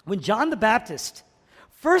 when John the Baptist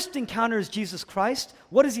first encounters Jesus Christ,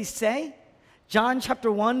 what does he say? John chapter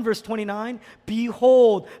 1, verse 29,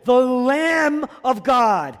 behold, the Lamb of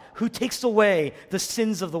God who takes away the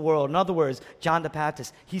sins of the world. In other words, John the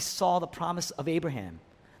Baptist, he saw the promise of Abraham,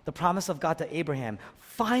 the promise of God to Abraham,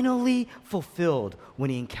 finally fulfilled when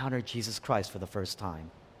he encountered Jesus Christ for the first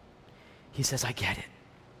time. He says, I get it.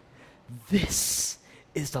 This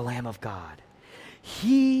is the Lamb of God.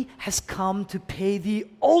 He has come to pay the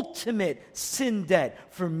ultimate sin debt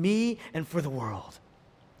for me and for the world.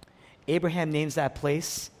 Abraham names that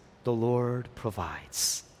place, the Lord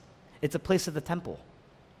provides. It's a place of the temple.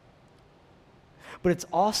 But it's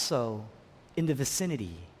also in the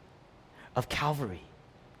vicinity of Calvary,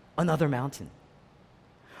 another mountain,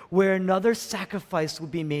 where another sacrifice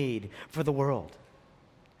would be made for the world.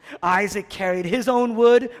 Isaac carried his own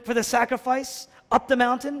wood for the sacrifice up the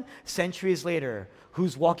mountain. Centuries later,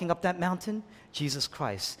 who's walking up that mountain? Jesus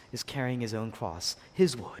Christ is carrying his own cross,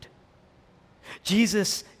 his wood.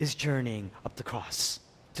 Jesus is journeying up the cross,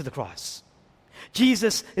 to the cross.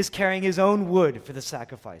 Jesus is carrying his own wood for the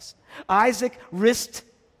sacrifice. Isaac risked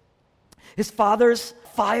his father's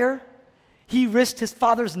fire. He risked his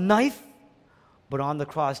father's knife. But on the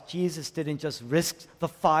cross, Jesus didn't just risk the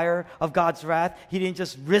fire of God's wrath. He didn't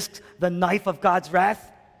just risk the knife of God's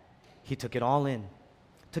wrath. He took it all in,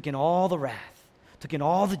 took in all the wrath, took in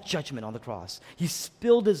all the judgment on the cross. He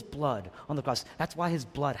spilled his blood on the cross. That's why his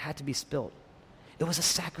blood had to be spilled. It was a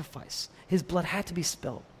sacrifice. His blood had to be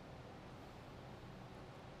spilled.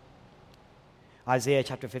 Isaiah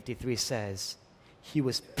chapter 53 says, he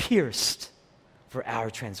was pierced for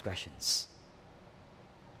our transgressions.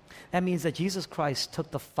 That means that Jesus Christ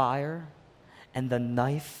took the fire and the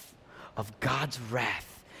knife of God's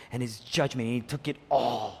wrath and his judgment, and he took it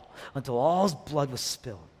all until all his blood was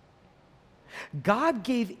spilled. God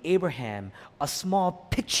gave Abraham a small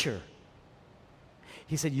picture.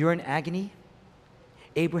 He said, you're in agony?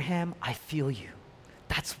 Abraham, I feel you.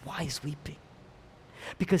 That's why he's weeping.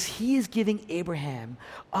 Because he is giving Abraham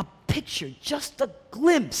a picture, just a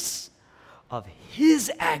glimpse of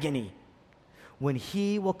his agony when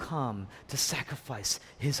he will come to sacrifice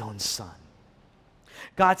his own son.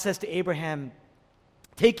 God says to Abraham,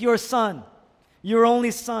 take your son, your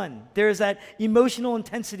only son. There's that emotional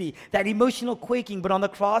intensity, that emotional quaking, but on the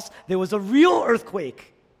cross, there was a real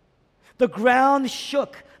earthquake. The ground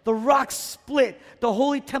shook. The rocks split. The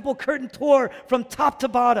holy temple curtain tore from top to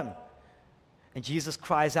bottom. And Jesus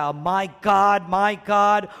cries out, my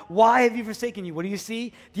God, why have you forsaken me? What do you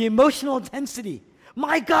see? The emotional intensity.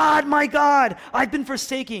 My God, I've been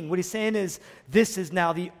forsaken. What he's saying is, this is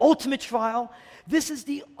now the ultimate trial. This is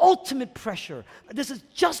the ultimate pressure. This is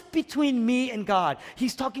just between me and God.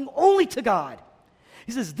 He's talking only to God.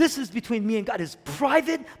 He says, this is between me and God. It's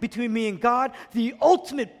private between me and God. The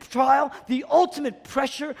ultimate trial, the ultimate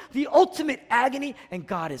pressure, the ultimate agony. And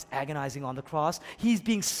God is agonizing on the cross. He's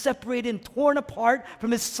being separated and torn apart from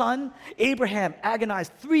his son. Abraham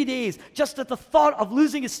agonized 3 days just at the thought of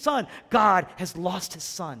losing his son. God has lost his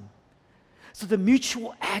son. So the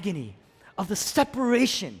mutual agony of the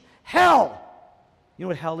separation, hell. You know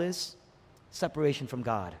what hell is? Separation from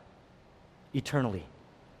God, eternally.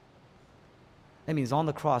 That means on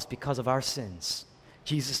the cross, because of our sins,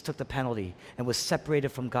 Jesus took the penalty and was separated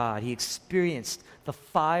from God. He experienced the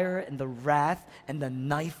fire and the wrath and the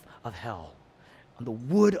knife of hell on the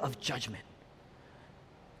wood of judgment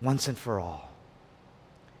once and for all.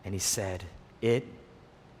 And he said, it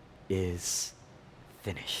is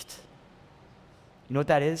finished. You know what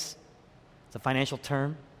that is? It's a financial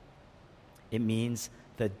term. It means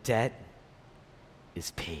the debt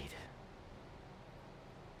is paid.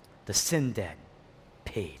 The sin debt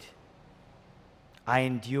paid. I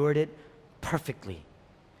endured it perfectly.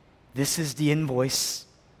 This is the invoice.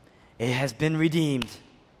 It has been redeemed.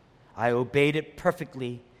 I obeyed it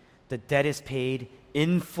perfectly. The debt is paid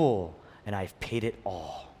in full, and I've paid it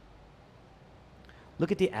all.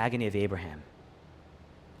 Look at the agony of Abraham.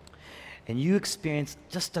 And you experience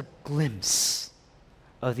just a glimpse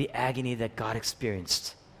of the agony that God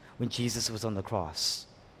experienced when Jesus was on the cross.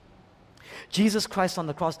 Jesus Christ on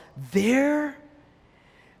the cross,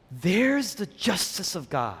 there's the justice of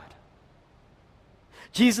God.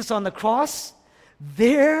 Jesus on the cross,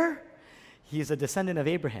 he is a descendant of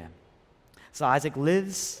Abraham. So Isaac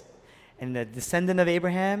lives, and the descendant of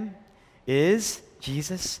Abraham is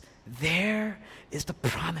Jesus. There is the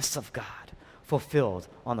promise of God fulfilled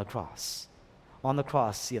on the cross. On the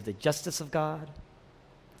cross, you have the justice of God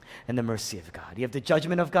and the mercy of God. You have the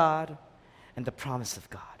judgment of God and the promise of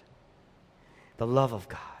God. The love of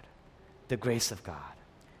God, the grace of God.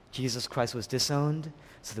 Jesus Christ was disowned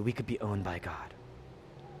so that we could be owned by God.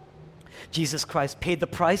 Jesus Christ paid the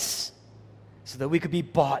price so that we could be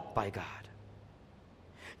bought by God.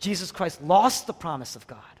 Jesus Christ lost the promise of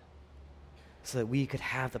God so that we could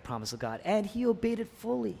have the promise of God. And he obeyed it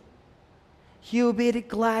fully. He obeyed it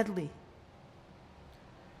gladly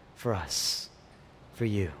for us, for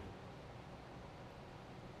you.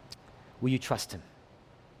 Will you trust him?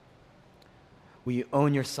 Will you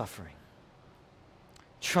own your suffering?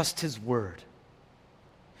 Trust his word.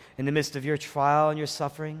 In the midst of your trial and your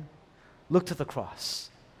suffering, look to the cross.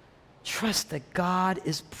 Trust that God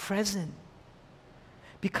is present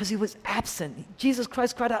because he was absent. Jesus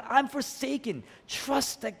Christ cried out, I'm forsaken.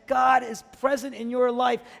 Trust that God is present in your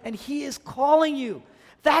life and he is calling you.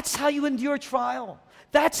 That's how you endure trial.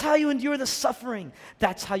 That's how you endure the suffering.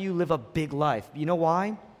 That's how you live a big life. You know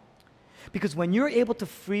why? Because when you're able to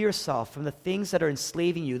free yourself from the things that are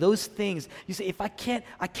enslaving you, those things, you say,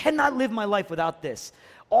 I cannot live my life without this.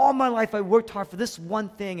 All my life I worked hard for this one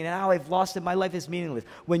thing and now I've lost it. My life is meaningless.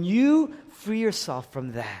 When you free yourself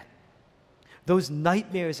from that, those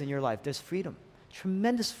nightmares in your life, there's freedom,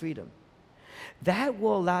 tremendous freedom. That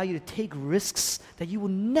will allow you to take risks that you will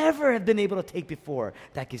never have been able to take before.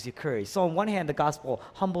 That gives you courage. So on one hand, the gospel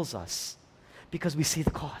humbles us because we see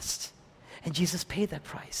the cost. And Jesus paid that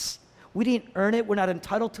price. We didn't earn it. We're not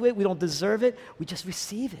entitled to it. We don't deserve it. We just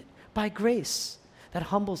receive it by grace. That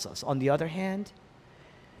humbles us. On the other hand,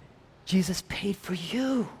 Jesus paid for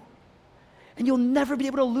you. And you'll never be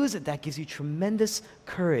able to lose it. That gives you tremendous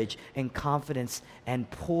courage and confidence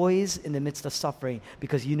and poise in the midst of suffering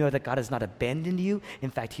because you know that God has not abandoned you.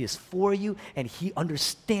 In fact, he is for you and he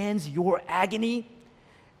understands your agony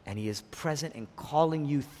and he is present and calling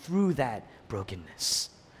you through that brokenness.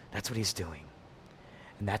 That's what he's doing.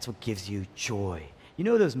 And that's what gives you joy. You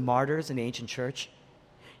know those martyrs in the ancient church?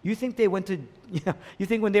 You think they went to, you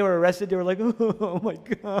think when they were arrested, they were like, oh my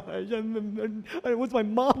gosh, what's my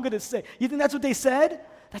mom going to say? You think that's what they said?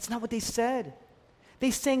 That's not what they said. They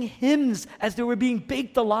sang hymns as they were being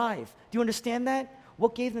baked alive. Do you understand that?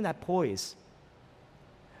 What gave them that poise?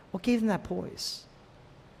 What gave them that poise?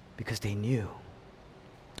 Because they knew,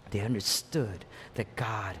 they understood that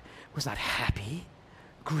God was not happy,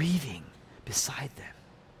 grieving beside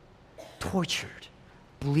them, tortured,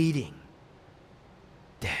 bleeding,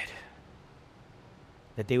 dead,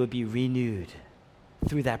 that they would be renewed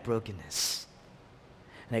through that brokenness,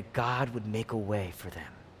 and that God would make a way for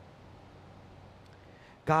them.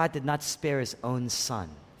 God did not spare his own son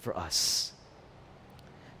for us.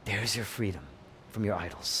 There's your freedom from your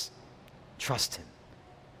idols. Trust him.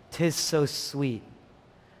 'Tis so sweet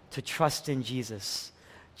to trust in Jesus,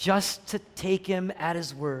 just to take him at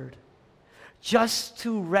his word, just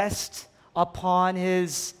to rest upon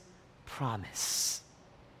his promise,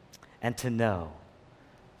 and to know,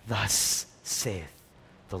 thus saith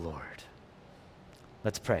the Lord.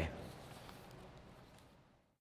 Let's pray.